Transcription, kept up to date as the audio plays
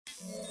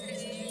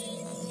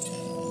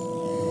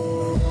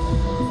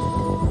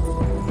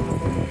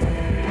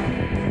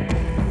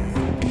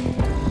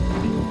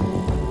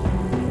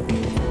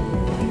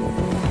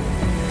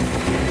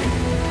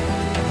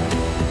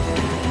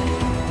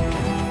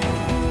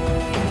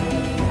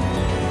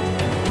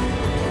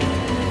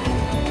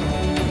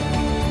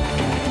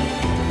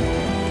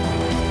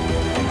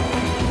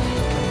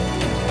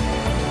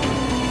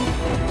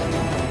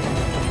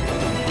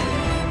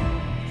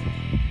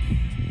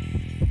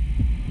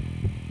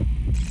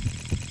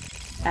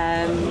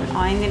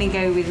I'm going to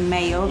go with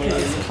male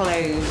because it's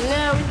closed.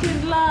 No, we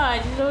can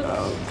lie. Look.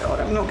 Oh God,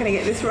 I'm not going to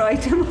get this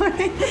right, am I?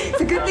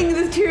 It's a good thing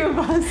there's two of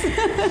us.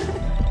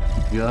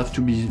 You have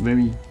to be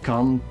very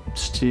calm,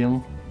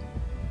 still.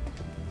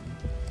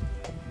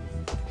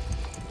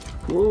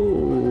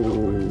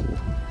 Whoa.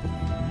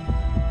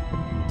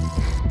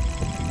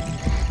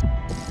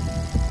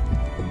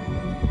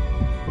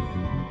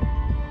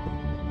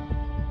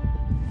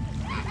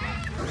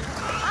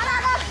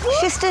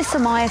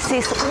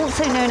 Schistosomiasis,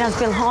 also known as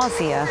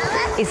bilharzia,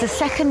 is the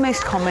second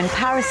most common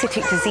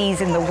parasitic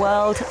disease in the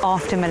world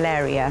after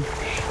malaria.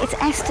 It's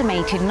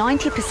estimated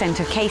 90%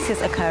 of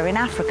cases occur in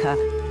Africa.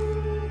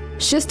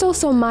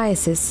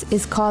 Schistosomiasis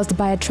is caused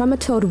by a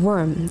trematode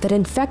worm that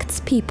infects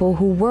people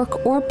who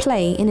work or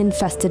play in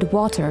infested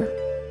water.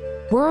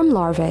 Worm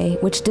larvae,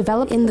 which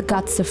develop in the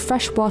guts of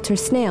freshwater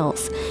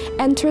snails,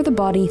 enter the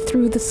body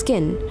through the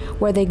skin,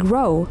 where they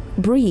grow,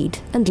 breed,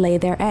 and lay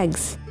their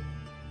eggs,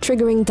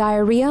 triggering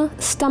diarrhea,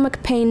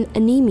 stomach pain,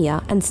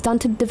 anemia, and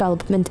stunted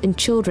development in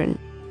children.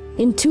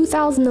 In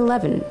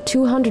 2011,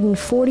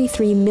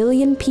 243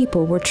 million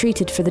people were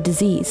treated for the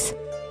disease,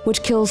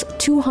 which kills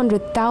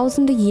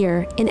 200,000 a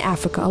year in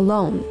Africa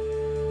alone.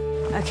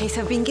 Okay,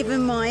 so I've been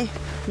given my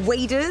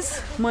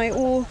waders, my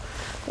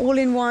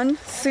all-in-one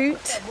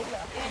suit.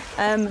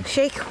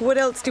 Sheikh, what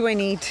else do I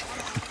need?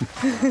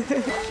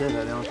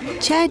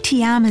 Chair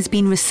Tiam has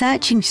been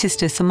researching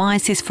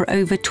schistosomiasis for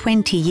over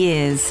 20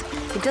 years.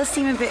 It does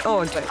seem a bit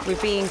odd, but we're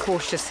being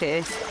cautious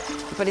here.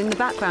 But in the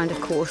background,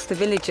 of course, the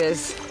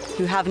villagers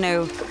who have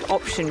no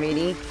option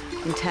really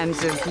in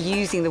terms of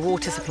using the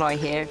water supply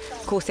here,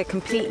 of course, they're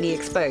completely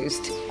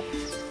exposed.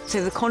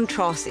 So the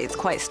contrast, it's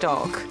quite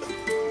stark.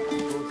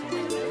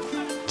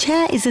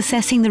 Chair is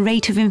assessing the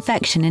rate of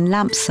infection in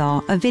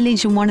Lampsar, a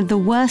village in one of the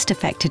worst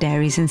affected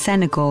areas in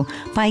Senegal,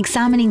 by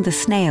examining the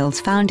snails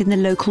found in the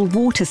local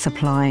water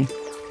supply.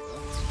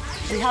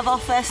 We have our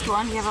first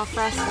one, we have our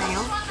first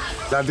snail.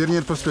 La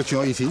dernière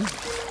prospection ici,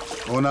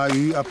 on a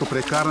eu à peu près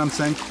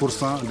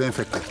 45%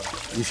 d'infectés,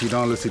 ici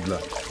dans le site là.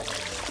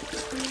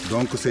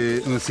 Donc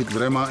c'est un site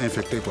vraiment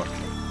infecté, quoi.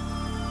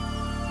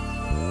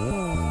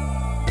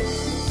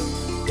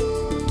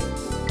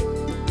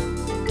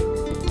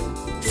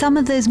 Some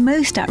of those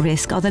most at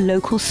risk are the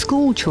local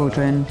school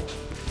children.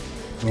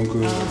 Donc,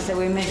 so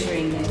we're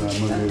measuring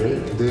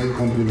it. Deux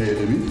comprimés et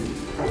demi.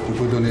 Tu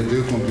peux donner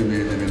 2 comprimés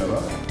et demi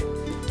là-bas.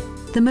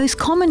 The most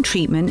common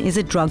treatment is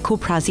a drug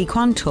called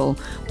praziquantel,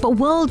 but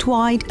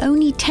worldwide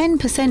only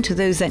 10% of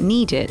those that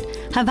need it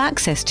have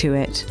access to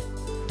it.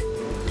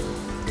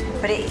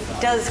 But it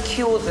does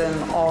cure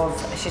them of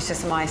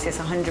schistosomiasis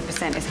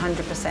 100%. It's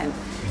 100%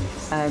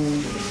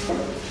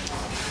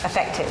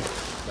 effective.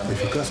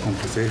 Efficace,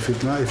 c'est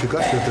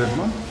efficace le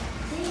traitement,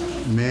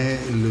 mais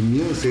le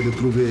mieux c'est de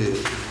trouver,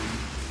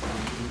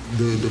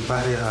 de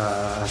parer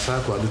à ça,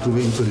 quoi, de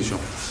trouver une solution,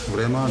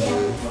 vraiment,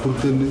 pour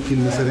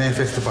qu'il ne se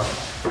réinfeste pas.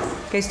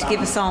 Goes to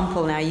give a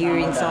sample now,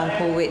 urine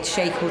sample, which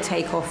Sheikh will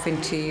take off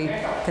into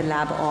the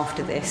lab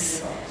after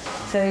this.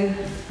 So,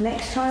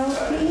 next child,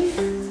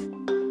 please.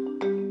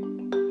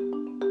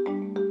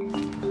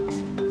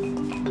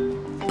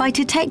 By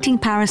detecting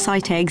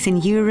parasite eggs in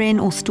urine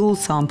or stool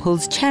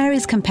samples, Chair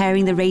is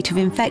comparing the rate of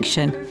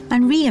infection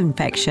and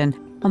reinfection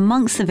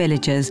amongst the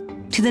villagers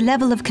to the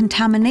level of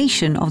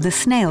contamination of the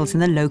snails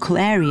in the local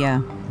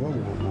area.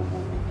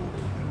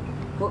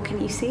 What can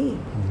you see?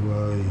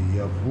 Il y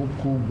a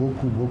beaucoup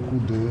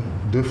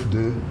d'œufs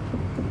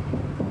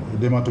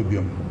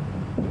d'hématobiome.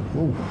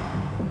 Oh.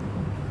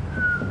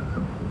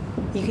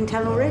 You can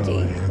tell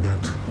already?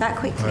 That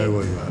quickly?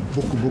 Oui,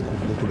 beaucoup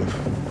d'œufs.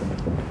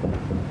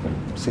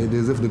 C'est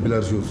des œufs de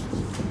bilharziose,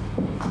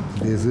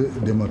 des œufs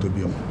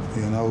d'hématobiome.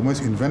 Il y en a au moins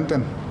une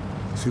vingtaine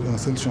sur un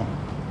seul champ.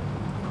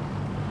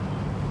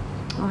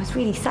 Oh, it's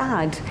really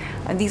sad.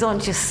 And these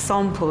aren't just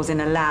samples in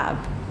a lab.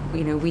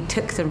 You know, we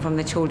took them from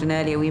the children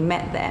earlier, we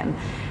met them,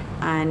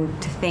 and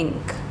to think,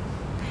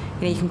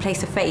 you know, you can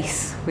place a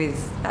face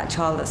with that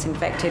child that's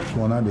infected.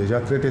 On a déjà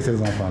traité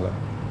ces enfants-là,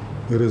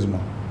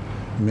 heureusement.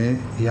 Mais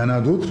il y en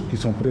a d'autres qui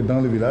sont près dans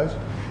le village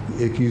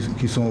et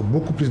qui sont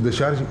beaucoup plus de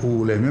charges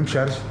ou les mêmes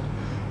charges.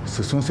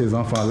 Ce sont ces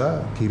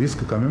enfants-là qui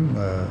risquent quand même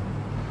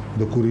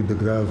de courir de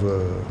graves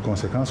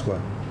conséquences, quoi.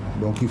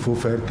 Donc il faut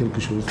faire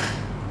quelque chose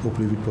au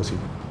plus vite possible.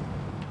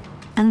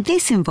 And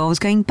this involves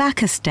going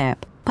back a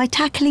step by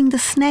tackling the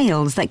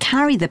snails that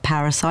carry the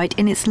parasite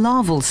in its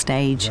larval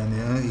stage. J'en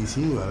ai un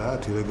ici, voilà,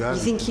 tu regardes.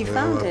 You think you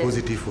found it?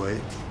 Positif,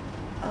 oui.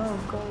 Oh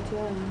God,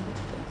 yeah.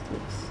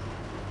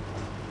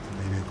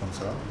 Il est comme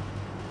ça.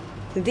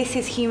 This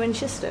is human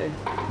schisto.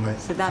 Ouais,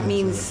 So that c'est-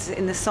 means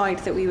in the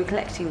site that we were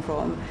collecting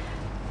from,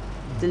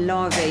 the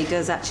larvae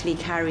does actually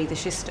carry the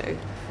schisto.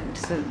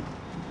 So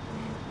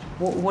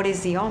what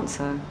is the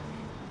answer?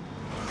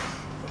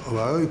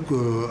 Ouais,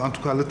 en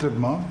tout cas, le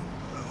traitement,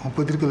 on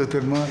peut dire que le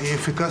traitement est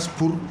efficace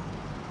pour...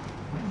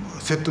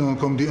 C'est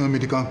comme dit un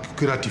médicament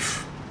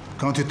curatif.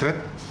 Quand tu traites,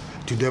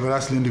 tu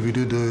débarrasses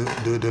l'individu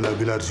de la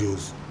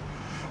bilharziose.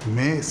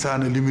 Mais ça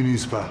ne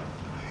l'immunise pas.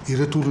 Il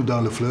retourne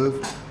dans le fleuve,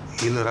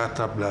 il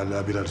rattrape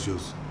la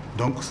bilharziose.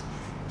 Donc,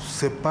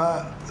 c'est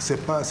pas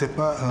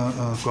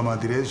comment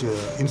dirais-je,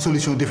 une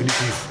solution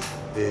définitive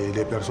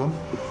des personnes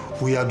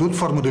où il y a d'autres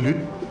formes de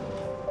lutte.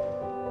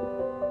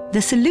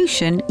 The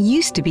solution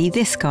used to be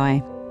this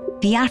guy.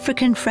 The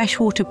African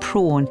freshwater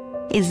prawn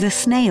is the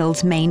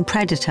snail's main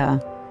predator.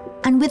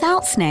 And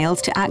without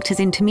snails to act as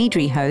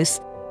intermediary hosts,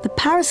 the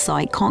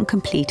parasite can't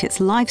complete its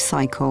life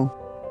cycle.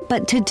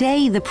 But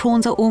today the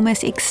prawns are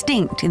almost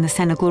extinct in the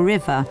Senegal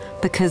River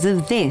because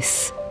of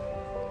this.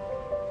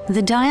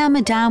 The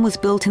Diama Dam was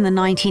built in the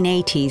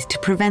 1980s to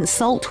prevent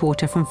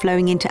saltwater from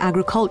flowing into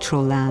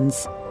agricultural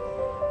lands.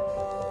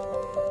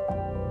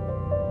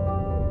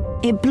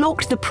 It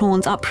blocked the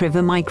prawns'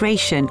 upriver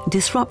migration,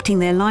 disrupting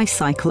their life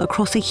cycle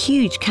across a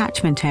huge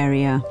catchment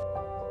area.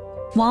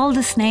 While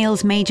the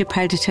snail's major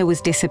predator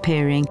was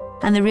disappearing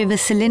and the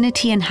river's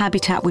salinity and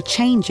habitat were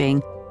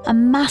changing, a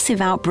massive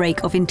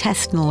outbreak of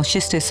intestinal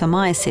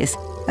schistosomiasis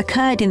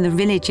occurred in the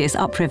villages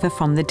upriver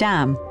from the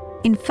dam.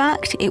 In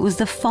fact, it was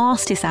the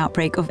fastest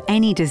outbreak of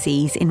any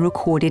disease in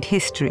recorded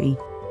history.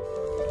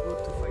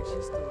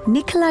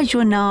 Nicolas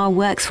Journard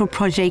works for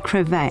Projet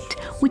Crevette,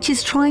 which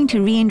is trying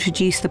to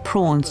reintroduce the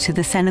prawns to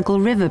the Senegal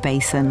River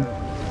basin.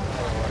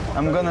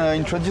 I'm gonna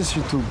introduce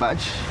you to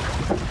Badge.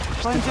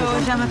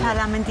 Bonjour, je m'appelle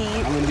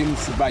Amandine. Amandine,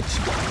 c'est Badge.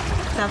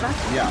 Ça va?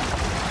 Yeah.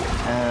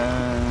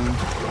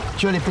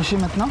 Tu vas les pêcher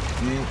maintenant?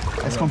 Oui.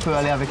 Est-ce qu'on peut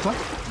aller avec toi?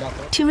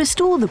 To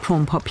restore the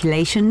prawn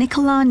population,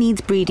 Nicolas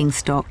needs breeding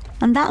stock,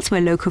 and that's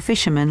where local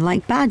fishermen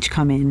like Badge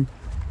come in.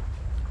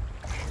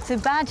 So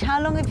Badge,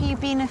 how long have you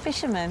been a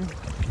fisherman?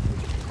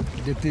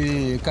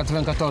 Depuis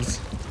 94.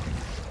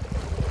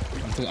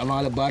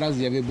 Avant le barrage,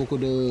 il y avait beaucoup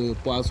de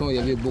poissons, il y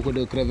avait beaucoup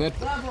de crevettes,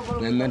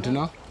 mais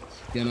maintenant,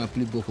 il n'y en a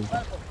plus beaucoup.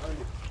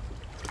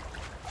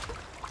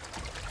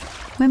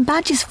 When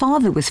Badge's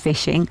father was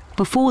fishing,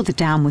 before the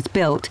dam was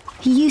built,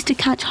 he used to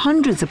catch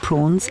hundreds of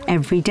prawns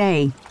every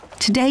day.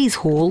 Today's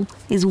haul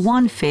is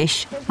one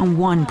fish and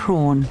one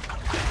prawn.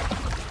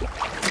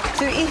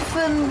 So if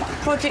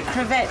Project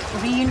Crevette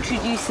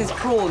reintroduces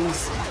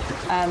prawns,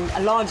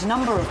 a large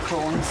number of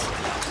prawns,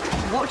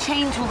 what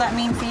change will that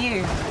mean for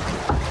you?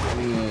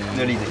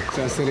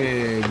 Ça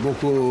serait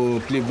beaucoup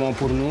plus bon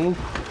pour nous.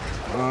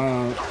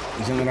 En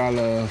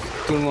général,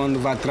 tout le monde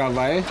va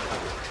travailler.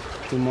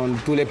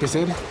 Tous les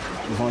pêcheurs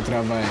vont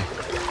travailler.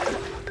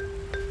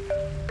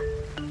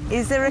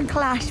 Is there a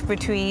clash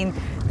between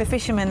the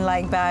fishermen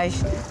like Badge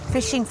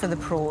fishing for the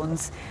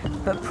prawns,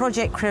 but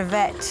Project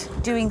Crevette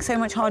doing so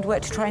much hard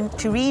work to try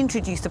to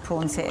reintroduce the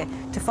prawns here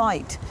to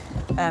fight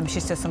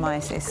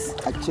schistosomiasis?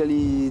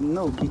 Actually,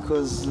 no,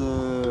 because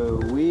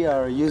we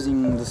are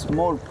using the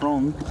small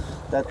prawn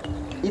that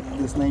eat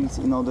the snails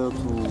in order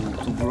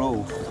to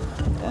grow.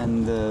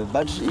 And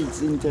Badge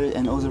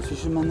and other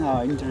fishermen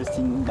are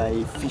interested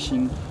by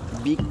fishing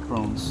big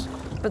prawns.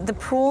 But the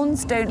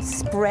prawns don't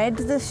spread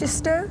the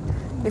schisto?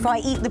 If I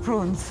eat the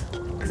prawns,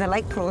 because I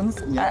like prawns,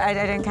 Yeah. I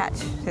don't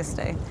catch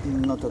schisto.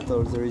 Not at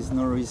all, there is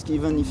no risk.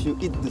 Even if you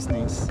eat the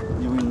snails,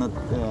 you will not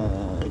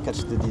catch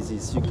the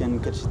disease. You can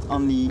catch it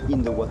only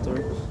in the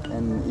water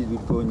and it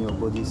will go in your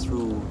body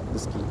through the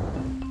skin.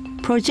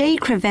 Projet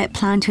Crevette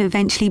plan to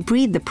eventually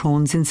breed the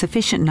prawns in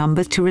sufficient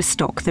numbers to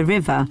restock the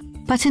river.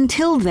 But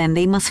until then,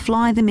 they must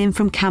fly them in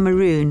from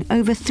Cameroon,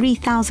 over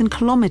 3,000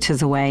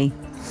 kilometres away.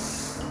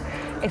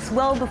 It's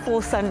well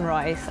before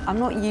sunrise. I'm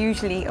not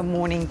usually a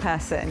morning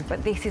person,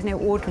 but this is no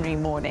ordinary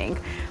morning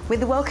with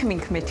the welcoming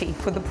committee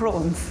for the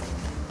prawns.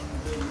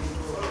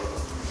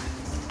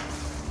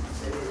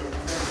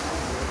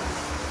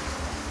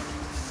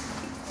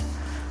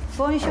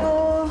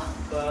 Bonjour.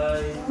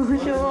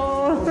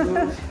 Bonjour.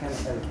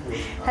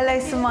 Hello,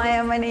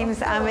 Samaya. My name is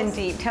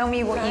Amandeep. Tell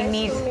me what you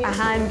need a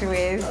hand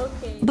with.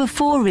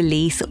 Before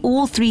release,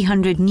 all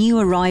 300 new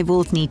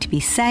arrivals need to be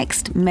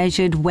sexed,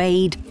 measured,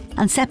 weighed,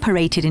 and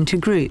separated into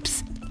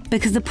groups,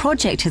 because the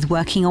project is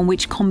working on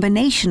which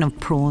combination of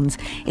prawns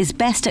is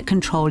best at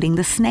controlling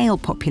the snail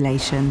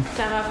population.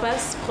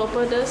 Carapace,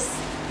 propolis,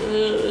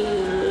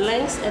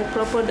 length, and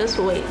propolis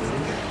weight.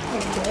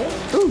 Okay.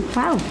 Oh,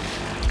 wow.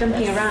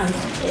 Jumping around.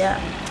 Yeah.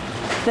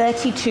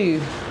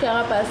 32.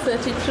 Carapace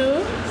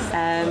 32.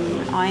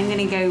 I'm going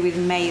to go with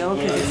male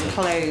because it's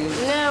closed.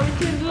 No,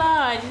 it is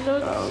large.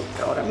 Look. Oh,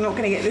 God, I'm not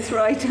going to get this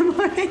right, am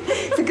I?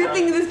 It's a good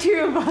thing there's two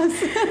of us.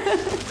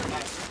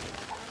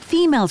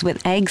 Females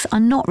with eggs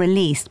are not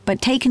released, but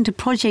taken to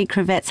Projet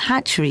Crevette's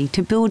hatchery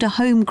to build a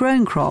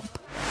homegrown crop.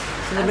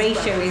 So the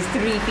ratio is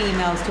 3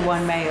 females to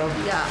 1 male.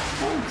 Yeah.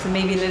 So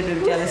maybe a little bit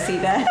of jealousy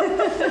there. 3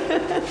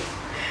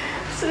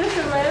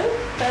 female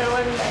per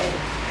 1 male.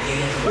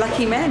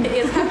 Lucky men. He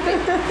is happy.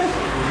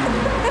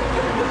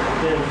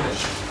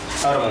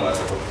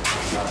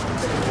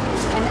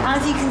 And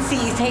as you can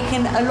see, it's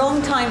taken a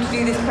long time to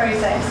do this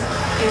process.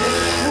 It was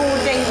broad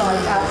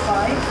daylight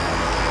outside.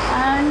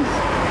 And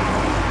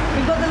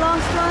we've got the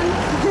last one.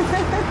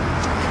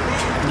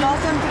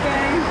 Last one to go.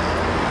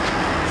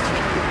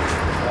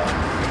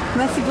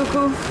 Merci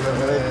beaucoup.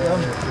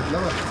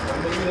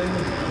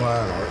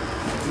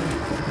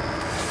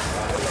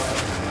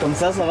 Comme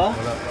ça va?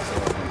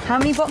 How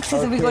many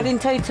boxes have we got in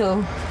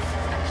total?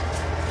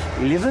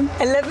 11?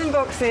 11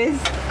 boxes.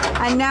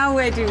 And now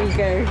where do we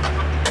go?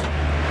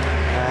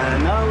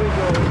 Now we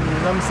go in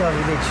Ramsar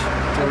village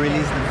to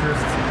release the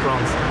first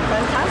prawns.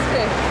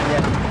 Fantastic.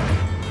 Yeah.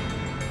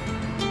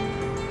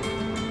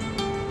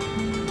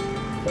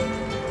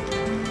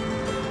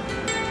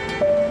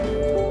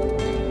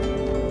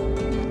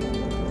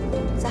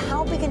 So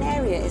how big an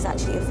area is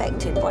actually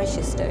affected by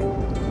schisto?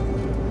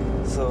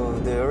 So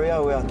the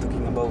area we are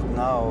talking about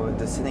now,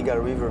 the Senegal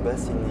River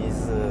Basin,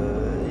 is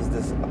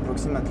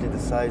approximately the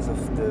size of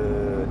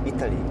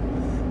Italy.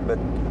 But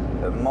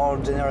more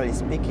generally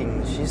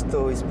speaking,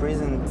 schisto is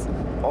present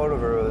all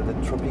over the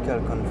tropical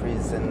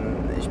countries,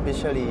 and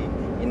especially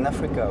in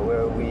Africa,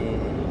 where we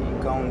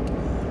count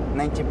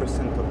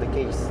 90% of the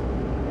case.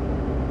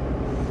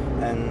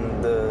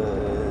 And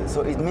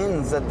so it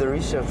means that the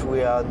research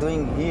we are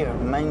doing here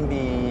might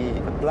be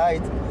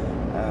applied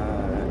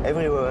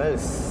everywhere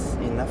else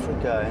in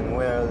Africa and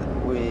where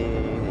we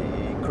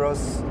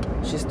cross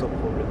schisto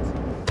problems.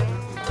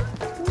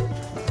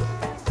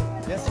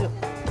 Yes, sir.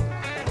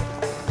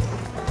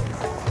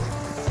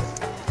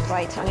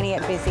 Right, I'm going to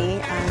get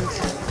busy and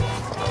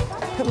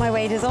put my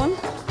waders on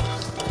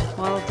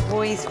while the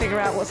boys figure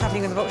out what's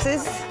happening with the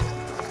boxes.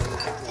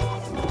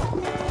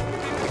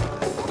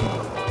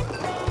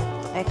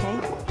 Okay.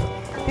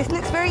 This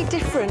looks very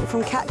different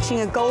from catching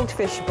a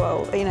goldfish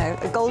bowl, you know,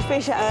 a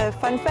goldfish at a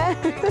fun fair.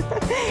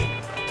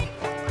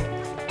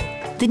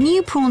 The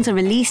new prawns are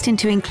released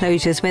into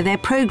enclosures where their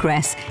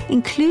progress,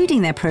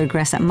 including their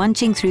progress at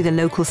munching through the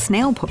local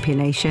snail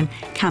population,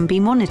 can be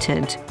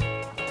monitored.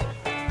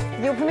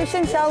 Your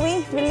permission, shall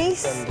we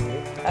release?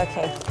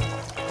 Okay.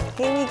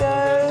 Here we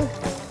go.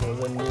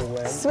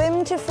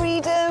 Swim to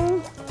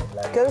freedom.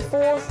 Go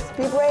forth,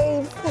 be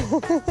brave.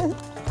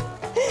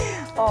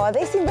 Oh,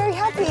 they seem very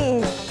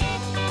happy.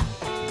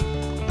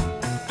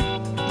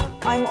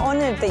 I'm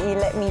honoured that you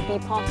let me be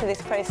part of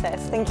this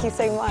process. Thank you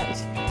so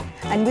much.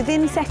 And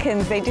within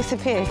seconds, they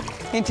disappear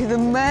into the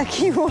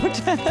murky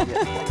water.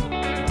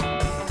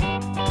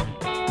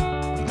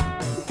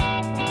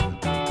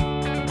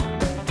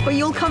 But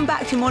you'll come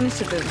back to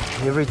monitor them?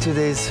 Every 2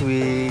 days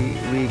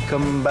we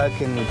come back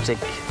and we check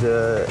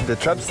the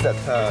traps that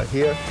are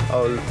here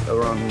all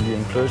around the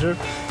enclosure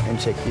and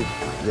check if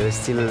they're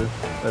still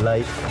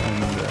alive,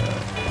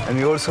 and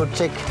we also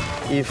check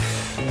if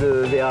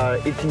they are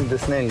eating the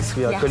snails.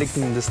 We are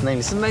collecting the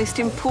snails. The most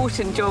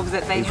important job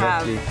that they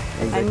have.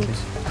 Exactly. And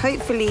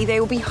hopefully they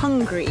will be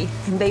hungry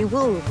and they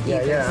will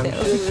eat the I'm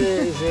snails.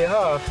 sure they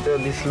are after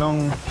this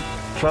long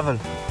travel.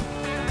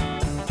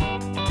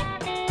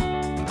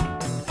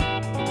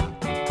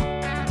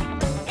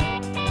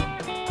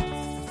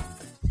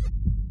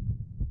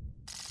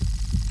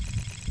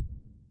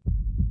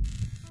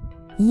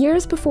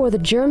 Years before the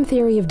germ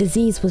theory of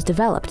disease was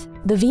developed,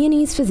 the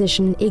Viennese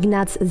physician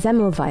Ignaz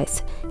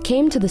Semmelweis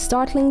came to the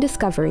startling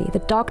discovery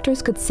that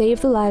doctors could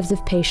save the lives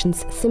of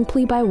patients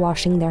simply by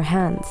washing their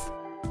hands.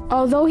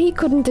 Although he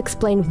couldn't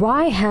explain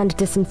why hand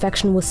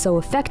disinfection was so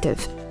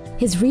effective,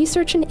 his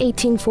research in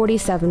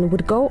 1847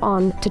 would go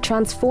on to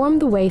transform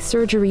the way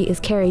surgery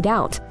is carried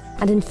out,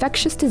 and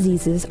infectious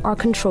diseases are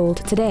controlled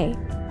today.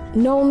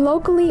 Known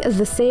locally as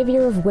the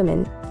savior of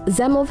women,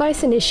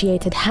 Semmelweis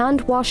initiated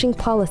hand-washing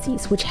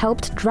policies which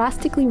helped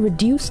drastically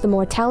reduce the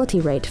mortality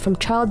rate from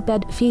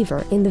childbed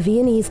fever in the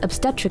Viennese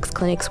obstetrics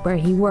clinics where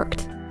he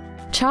worked.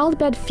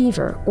 Childbed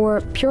fever,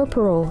 or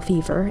puerperal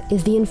fever,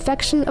 is the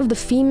infection of the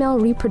female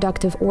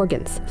reproductive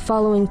organs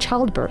following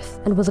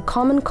childbirth and was a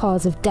common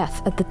cause of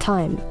death at the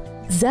time.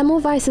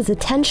 Semmelweis's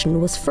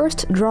attention was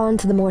first drawn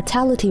to the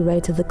mortality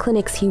rate of the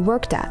clinics he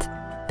worked at,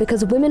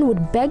 because women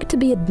would beg to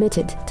be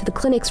admitted to the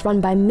clinics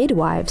run by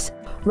midwives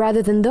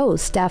rather than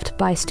those staffed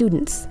by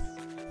students.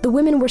 The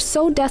women were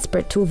so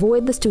desperate to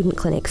avoid the student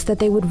clinics that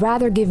they would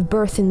rather give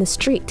birth in the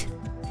street.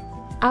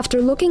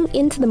 After looking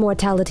into the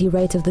mortality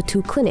rate of the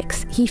two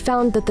clinics, he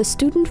found that the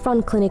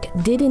student-run clinic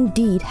did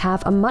indeed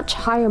have a much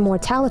higher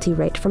mortality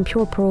rate from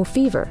puerperal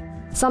fever,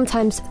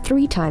 sometimes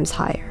 3 times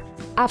higher.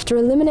 After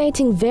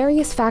eliminating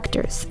various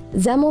factors,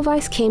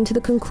 Semmelweis came to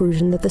the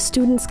conclusion that the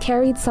students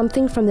carried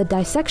something from the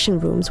dissection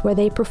rooms where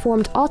they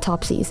performed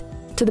autopsies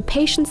to the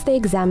patients they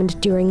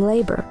examined during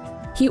labor.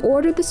 He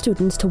ordered the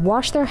students to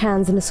wash their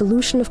hands in a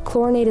solution of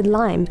chlorinated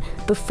lime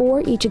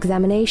before each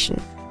examination.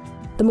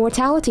 The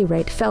mortality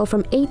rate fell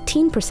from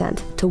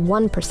 18% to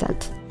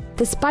 1%.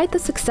 Despite the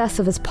success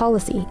of his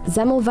policy,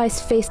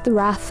 Semmelweis faced the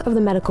wrath of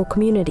the medical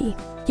community.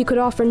 He could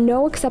offer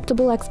no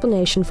acceptable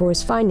explanation for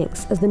his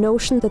findings, as the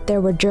notion that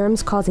there were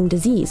germs causing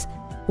disease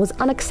was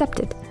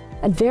unaccepted,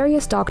 and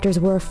various doctors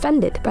were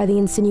offended by the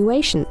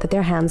insinuation that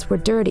their hands were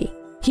dirty.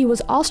 He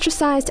was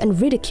ostracized and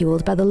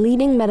ridiculed by the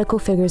leading medical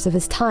figures of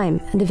his time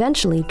and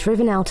eventually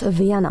driven out of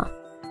Vienna.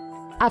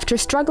 After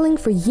struggling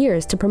for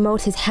years to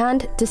promote his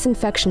hand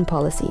disinfection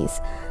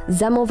policies,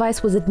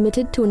 Semmelweis was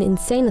admitted to an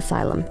insane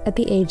asylum at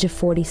the age of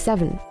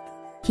 47.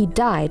 He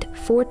died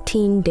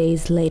 14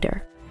 days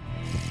later.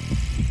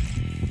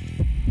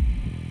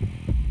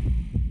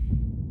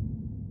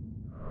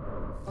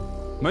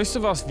 Most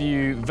of us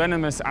view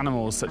venomous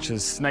animals such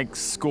as snakes,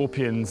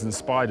 scorpions and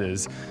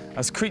spiders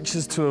as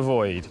creatures to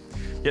avoid.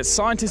 Yet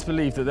scientists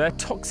believe that their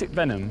toxic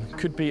venom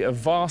could be a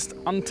vast,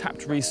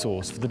 untapped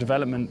resource for the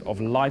development of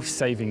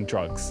life-saving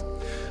drugs.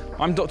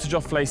 I'm Dr.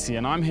 Geoff Lacey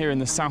and I'm here in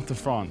the south of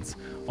France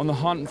on the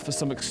hunt for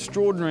some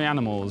extraordinary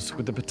animals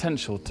with the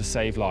potential to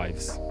save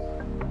lives.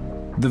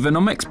 The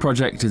Venomics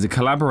project is a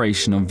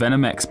collaboration of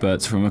venom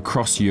experts from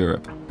across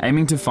Europe,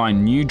 aiming to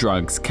find new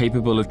drugs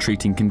capable of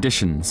treating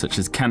conditions such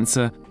as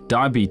cancer,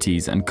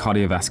 diabetes and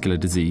cardiovascular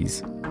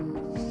disease.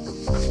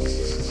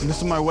 I'm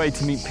just on my way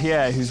to meet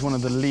Pierre, who's one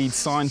of the lead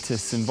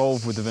scientists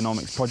involved with the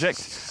Venomics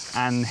project,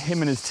 and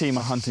him and his team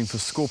are hunting for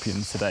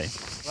scorpions today.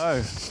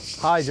 Hello.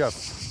 Hi,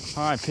 Geoff.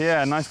 Hi,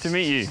 Pierre. Nice to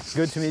meet you.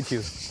 Good to meet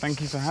you. Thank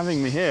you for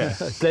having me here.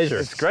 Pleasure.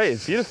 It's great.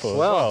 It's beautiful.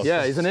 Well,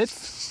 yeah, isn't it?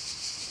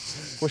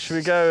 Well, should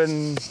we go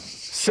and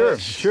Sure.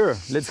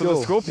 Let's go.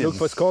 The scorpions. Look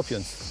for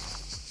scorpions.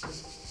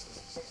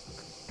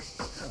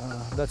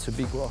 That's a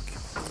big rock.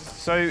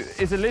 So,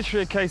 is it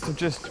literally a case of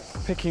just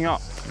picking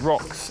up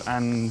rocks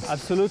and...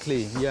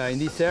 Absolutely, yeah, in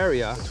this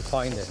area to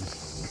find them.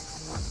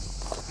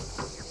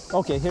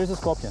 Okay, here's a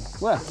scorpion.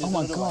 Where? Oh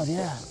my God,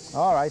 yeah.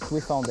 All right,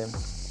 we found them.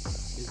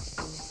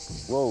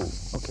 Whoa.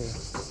 Okay.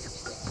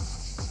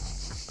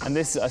 And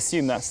this, I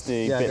assume that's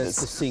the bit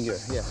that's the stinger,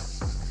 yeah.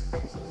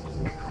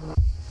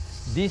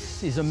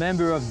 This is a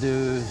member of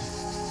the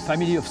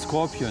family of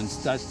scorpions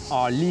that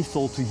are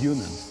lethal to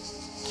humans.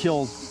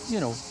 Kill,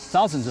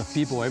 thousands of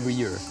people every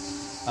year.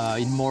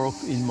 In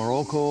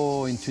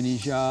Morocco, in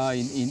Tunisia,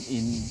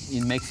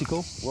 in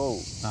Mexico. Whoa.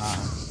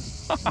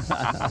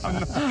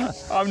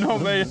 I'm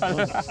not very...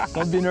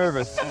 Don't be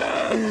nervous.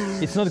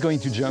 It's not going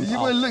to jump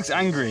out. It looks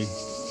angry.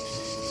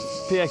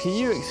 Pierre, can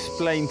you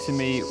explain to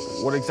me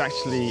what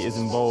exactly is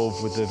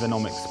involved with the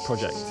Venomics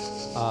project?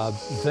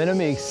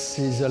 Venomics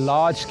is a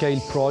large-scale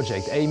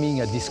project aiming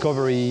at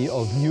discovery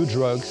of new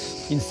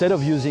drugs. Instead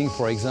of using,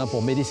 for example,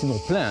 medicinal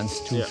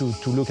plants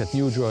to look at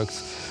new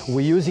drugs,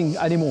 we're using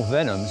animal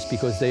venoms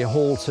because they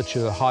hold such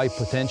a high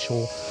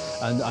potential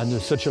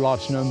and such a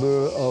large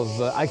number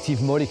of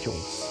active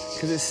molecules.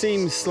 Because it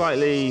seems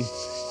slightly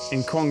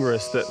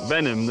incongruous that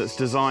venom that's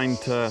designed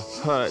to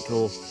hurt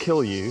or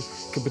kill you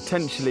could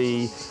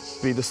potentially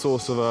be the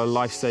source of a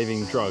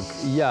life-saving drug.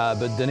 Yeah,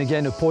 but then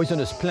again, a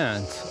poisonous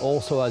plant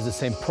also has the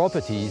same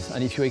properties,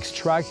 and if you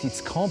extract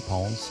its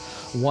compounds,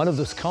 one of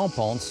those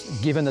compounds,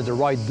 given at the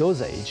right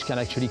dosage, can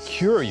actually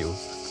cure you.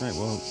 Great,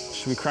 well,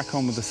 should we crack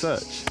on with the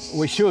search?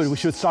 We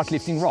should start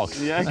lifting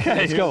rocks. Yeah,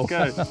 okay, let's go.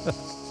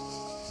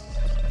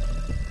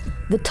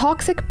 The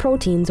toxic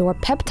proteins or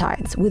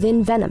peptides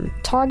within venom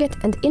target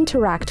and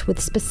interact with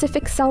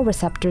specific cell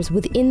receptors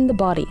within the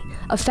body,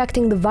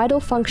 affecting the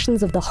vital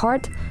functions of the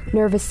heart,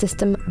 nervous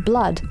system,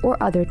 blood,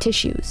 or other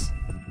tissues.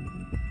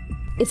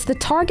 It's the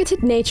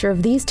targeted nature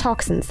of these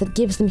toxins that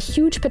gives them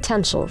huge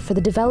potential for the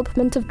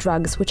development of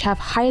drugs which have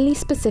highly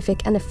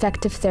specific and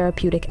effective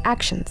therapeutic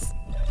actions.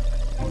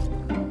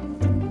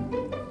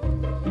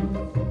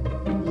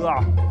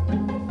 I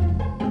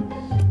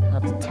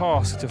have the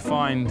task to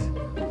find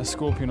a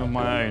scorpion of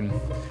my own,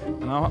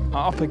 and I'm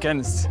up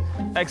against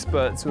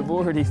experts who have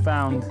already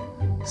found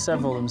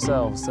several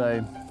themselves,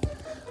 so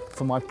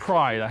for my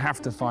pride I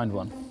have to find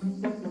one.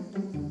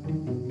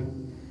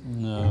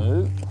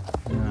 No.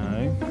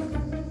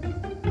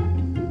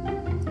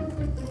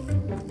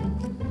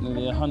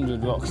 Nearly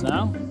 100 rocks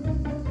now.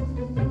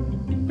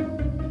 No.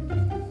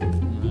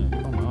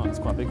 Oh my God, it's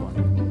quite a big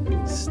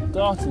one.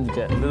 Starting to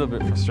get a little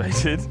bit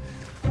frustrated.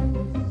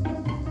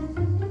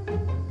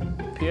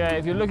 Pierre,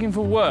 if you're looking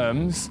for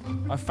worms,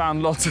 I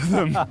found lots of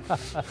them. I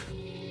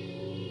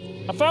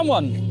found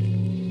one.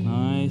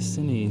 Nice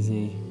and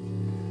easy.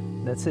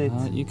 That's it.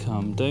 Out you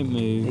come, don't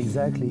move.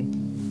 Exactly.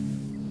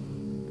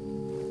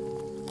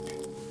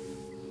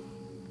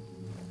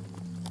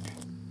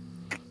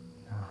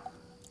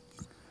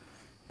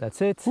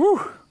 That's it. Woo!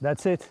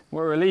 That's it.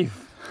 What a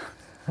relief.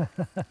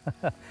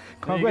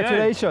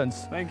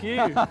 Congratulations. Thank you.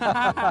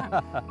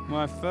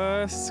 My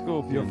first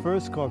scorpion. Your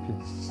first scorpion.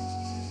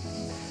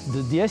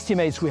 The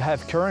estimates we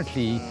have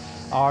currently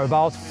are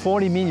about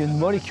 40 million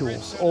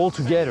molecules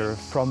altogether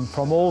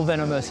from all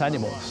venomous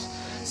animals.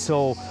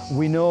 So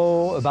we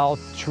know about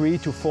 3,000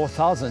 to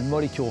 4,000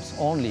 molecules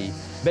only.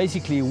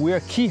 Basically,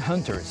 we're key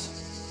hunters.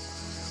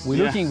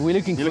 We're looking for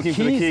the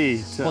key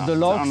for the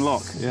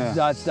locks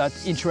that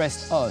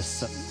interest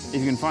us. If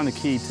you can find the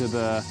key to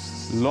the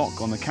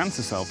lock on the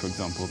cancer cell, for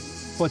example.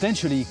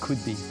 Potentially, it could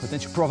be.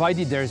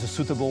 Provided there is a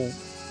suitable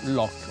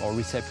lock or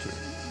receptor.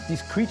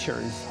 These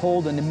creatures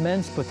hold an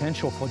immense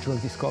potential for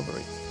drug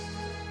discovery.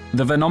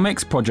 The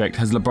Venomics project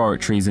has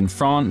laboratories in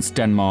France,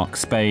 Denmark,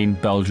 Spain,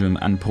 Belgium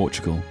and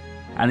Portugal.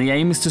 And the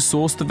aim is to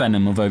source the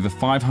venom of over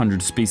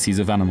 500 species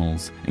of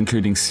animals,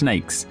 including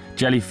snakes,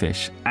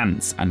 jellyfish,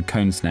 ants and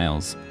cone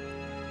snails.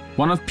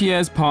 One of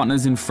Pierre's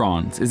partners in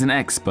France is an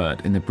expert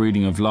in the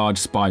breeding of large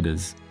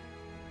spiders.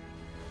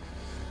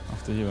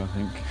 After you, I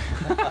think.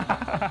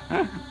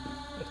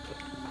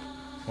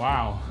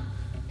 Wow.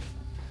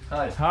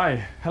 Hi.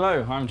 Hi.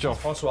 Hello, I'm Joff.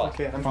 François.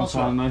 Okay, I'm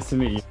François. Nice to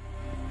meet you.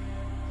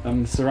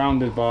 I'm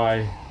surrounded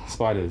by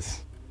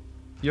spiders.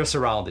 You're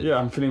surrounded. Yeah,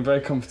 I'm feeling very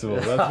comfortable.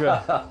 That's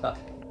good.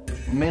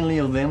 Mainly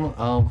of them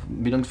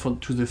belong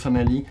to the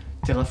family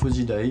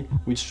Pterophosidae,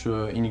 which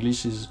in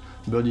English is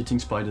bird-eating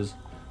spiders.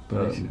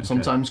 Okay.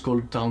 Sometimes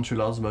called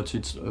tarantulas, but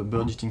it's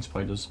bird-eating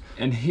spiders.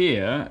 And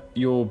here,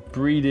 you're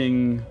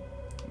breeding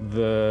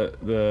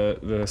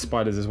the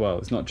spiders as well.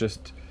 It's not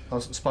just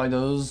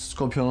spiders,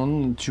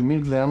 scorpions, to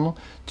milk them,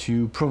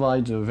 to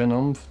provide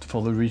venom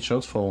for the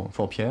research for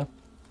Pierre.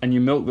 And you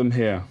milk them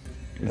here?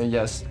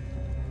 Yes.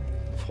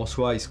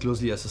 François is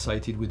closely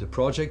associated with the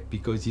project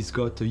because he's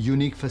got a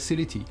unique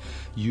facility.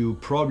 You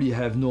probably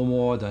have no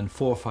more than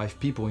 4 or 5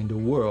 people in the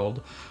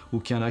world who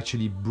can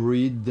actually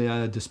breed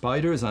the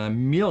spiders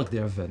and milk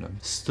their venom.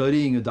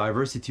 Studying a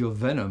diversity of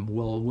venom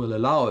will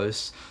allow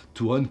us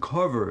to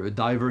uncover a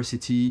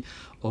diversity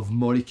of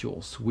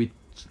molecules with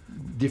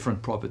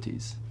different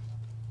properties.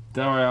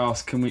 Dare I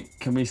ask,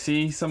 can we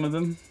see some of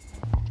them?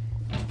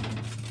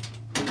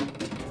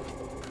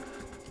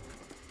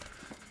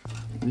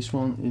 This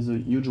one is a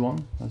huge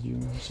one, as you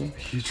see.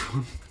 Huge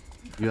one.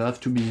 You have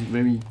to be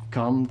very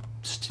calm,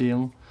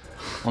 still,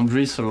 and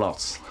breathe a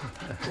lot.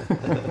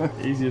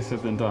 Easier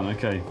said than done,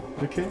 okay.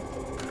 Okay.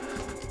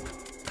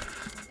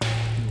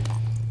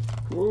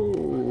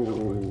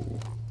 Whoa.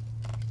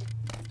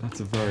 That's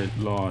a very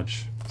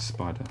large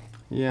spider.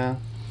 Yeah.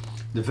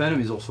 The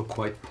venom is also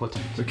quite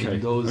potent in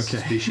those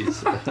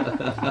species.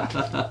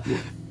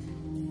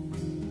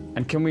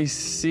 And can we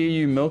see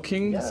you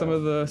milking some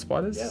of the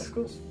spiders? Yeah, of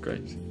course.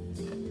 Great.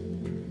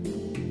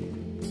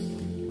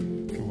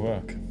 Good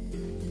work.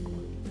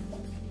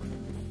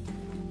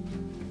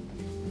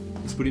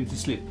 Let's put him to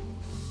sleep.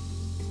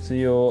 So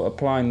you're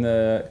applying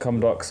the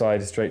carbon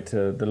dioxide straight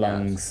to the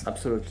lungs? Yes,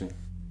 absolutely.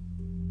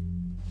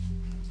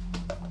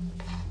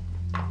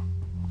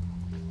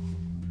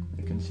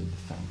 You can see the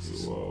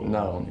fangs. Whoa.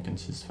 Now you can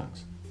see the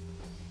fangs.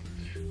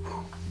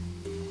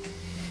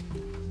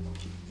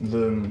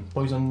 The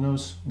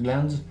poisonous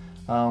glands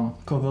are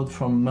covered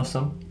from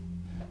muscle,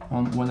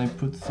 and when I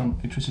put some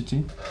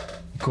electricity,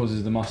 It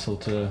causes the muscle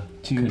to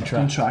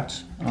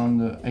contract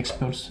and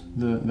expels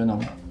the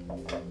venom.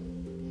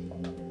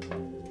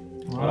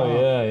 Oh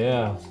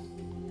yeah.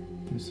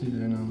 You see the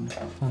venom?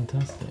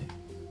 Fantastic.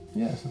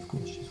 Yes, of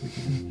course, she's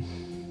wicked.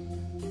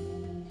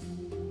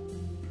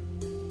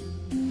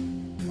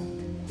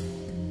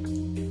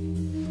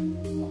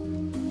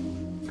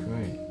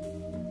 Great.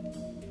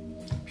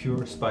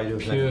 Pure spider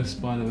venom. Pure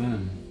spider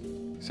venom.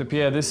 So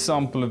Pierre, this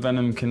sample of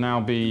venom can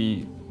now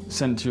be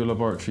sent to your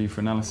laboratory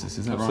for analysis,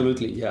 is that right?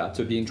 Absolutely, yeah,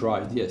 to being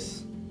dried,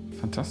 yes.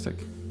 Fantastic.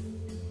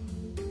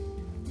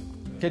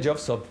 Okay, Geoff,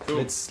 so Cool.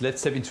 let's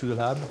step into the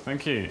lab.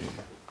 Thank you.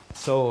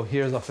 So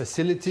here's our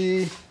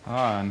facility.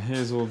 And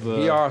here's all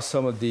the... Here are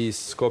some of these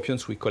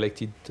scorpions we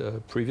collected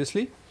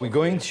previously. We're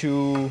going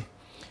to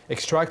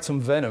extract some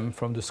venom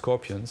from the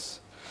scorpions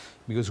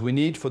because we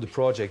need for the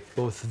project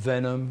both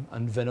venom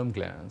and venom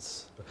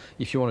glands.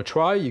 If you want to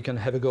try, you can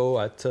have a go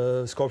at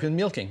scorpion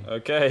milking.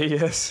 Okay,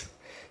 yes.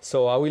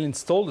 So I will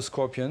install the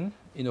scorpion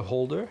in a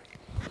holder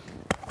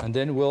and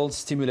then we'll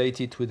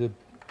stimulate it with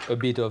a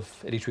bit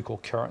of electrical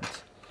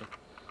current.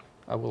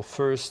 I will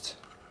first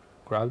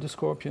grab the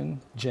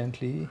scorpion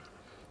gently.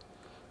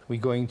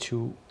 We're going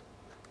to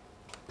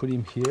put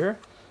him here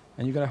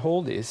and you're going to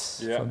hold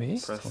this for me.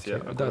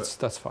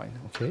 That's fine,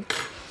 okay.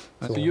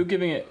 So you're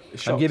giving it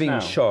shocks I'm giving now?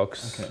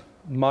 shocks, okay.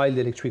 Mild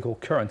electrical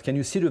current. Can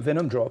you see the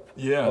venom drop?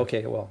 Yeah.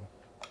 Okay, well,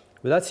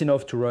 but that's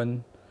enough to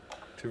run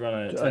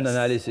an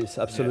analysis.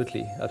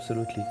 Absolutely,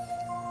 absolutely.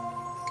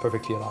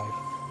 Perfectly alive.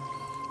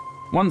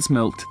 Once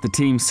milked, the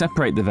team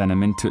separate the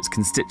venom into its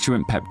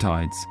constituent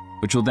peptides,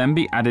 which will then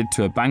be added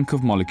to a bank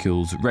of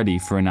molecules ready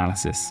for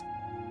analysis.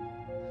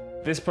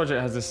 This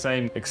project has the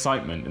same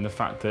excitement in the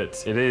fact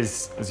that it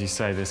is, as you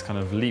say, this kind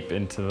of leap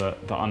into the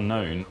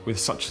unknown with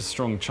such a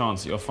strong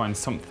chance that you'll find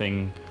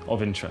something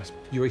of interest.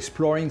 You're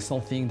exploring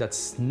something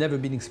that's never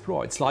been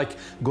explored. It's like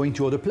going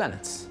to other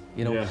planets.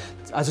 You know,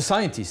 as a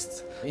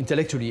scientist,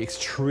 intellectually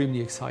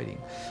extremely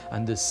exciting.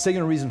 And the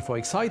second reason for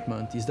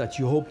excitement is that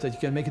you hope that you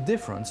can make a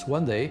difference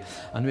one day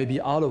and maybe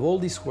out of all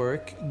this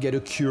work get a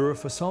cure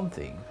for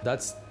something.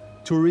 That's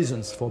 2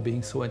 reasons for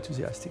being so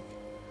enthusiastic.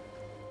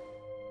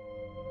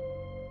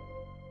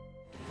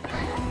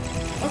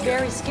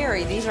 Very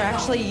scary. These are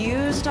actually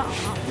used.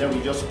 Then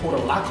we just put a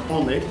lock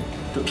on it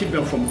to keep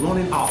them from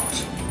running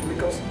out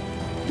because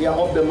they are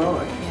off their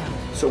mind. Yeah.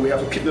 So we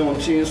have to keep them on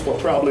chains for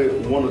probably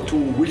 1 or 2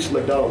 weeks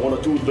like that, or 1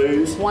 or 2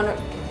 days.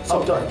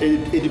 Sometimes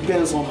it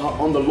depends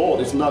on the Lord.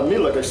 It's not me,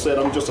 like I said.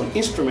 I'm just an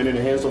instrument in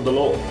the hands of the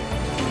Lord.